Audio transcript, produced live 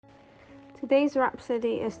Today's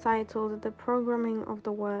Rhapsody is titled The Programming of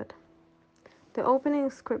the Word. The opening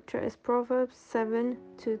scripture is Proverbs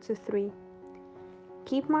 7:2-3.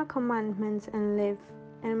 Keep my commandments and live,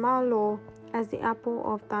 and my law as the apple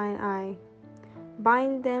of thine eye.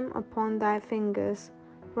 Bind them upon thy fingers,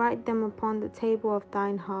 write them upon the table of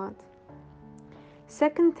thine heart.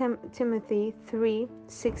 2 Timothy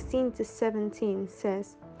 3:16-17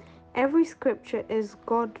 says, Every scripture is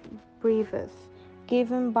God-breathed,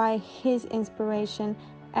 given by his inspiration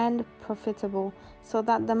and profitable, so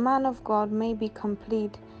that the man of God may be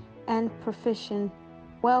complete and proficient,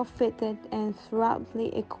 well fitted and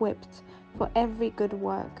thoroughly equipped for every good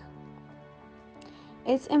work.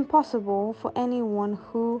 It's impossible for anyone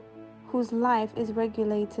whose life is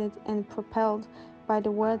regulated and propelled by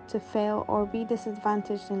the word to fail or be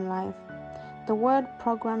disadvantaged in life. The word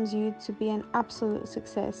programs you to be an absolute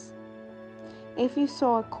success. If you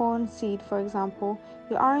sow a corn seed, for example,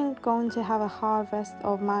 you aren't going to have a harvest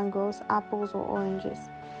of mangoes, apples, or oranges.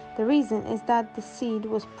 The reason is that the seed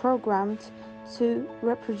was programmed to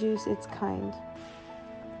reproduce its kind.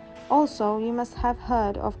 Also, you must have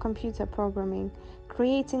heard of computer programming,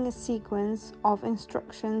 creating a sequence of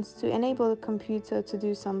instructions to enable the computer to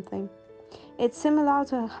do something. It's similar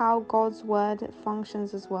to how God's word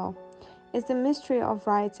functions as well. It's the mystery of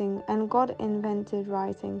writing, and God invented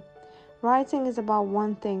writing. Writing is about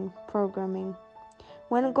one thing: programming.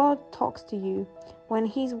 When God talks to you, when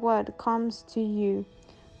His word comes to you,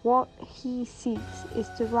 what He seeks is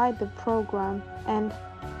to write the program and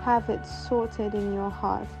have it sorted in your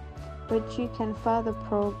heart, which you can further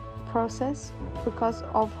process because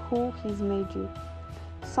of who He's made you.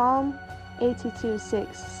 Psalm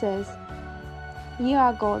 82:6 says, Ye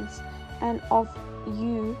are gods, and of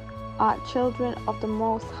you are children of the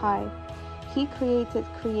Most High. He created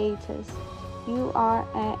creators. You are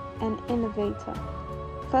an innovator.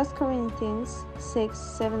 1 Corinthians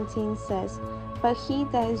 6:17 says, But he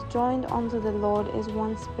that is joined unto the Lord is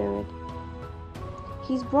one spirit.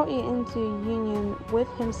 He's brought you into union with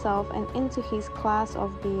himself and into his class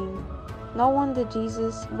of being. No wonder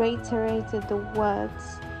Jesus reiterated the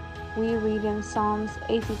words we read in Psalms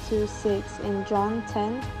 82:6 in John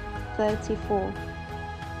 10:34.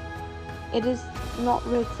 It is not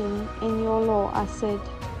written in your law, I said,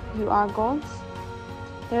 you are gods?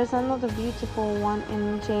 There is another beautiful one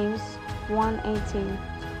in James 1:18.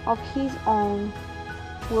 Of his own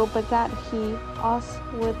will begat he us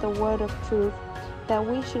with the word of truth, that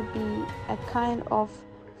we should be a kind of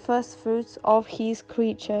first fruits of his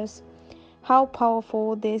creatures. How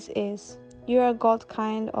powerful this is! You are God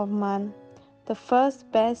kind of man, the first,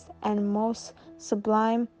 best, and most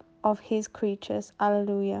sublime of his creatures.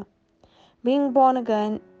 Alleluia. Being born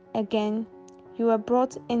again, you are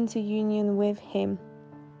brought into union with him.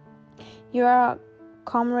 You are a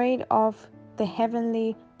comrade of the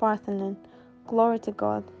heavenly Parthenon. Glory to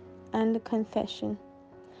God. And confession.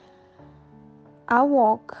 I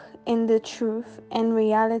walk in the truth and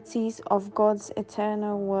realities of God's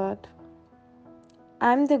eternal word.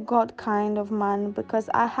 I'm the God kind of man because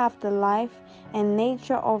I have the life and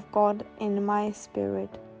nature of God in my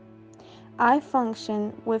spirit. I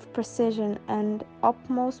function with precision and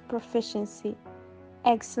utmost proficiency,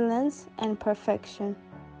 excellence and perfection.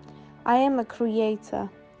 I am a creator,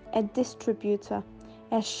 a distributor,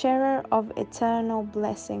 a sharer of eternal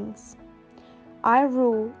blessings. I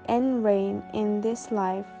rule and reign in this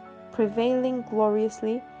life, prevailing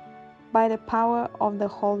gloriously by the power of the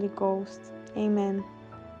Holy Ghost. Amen.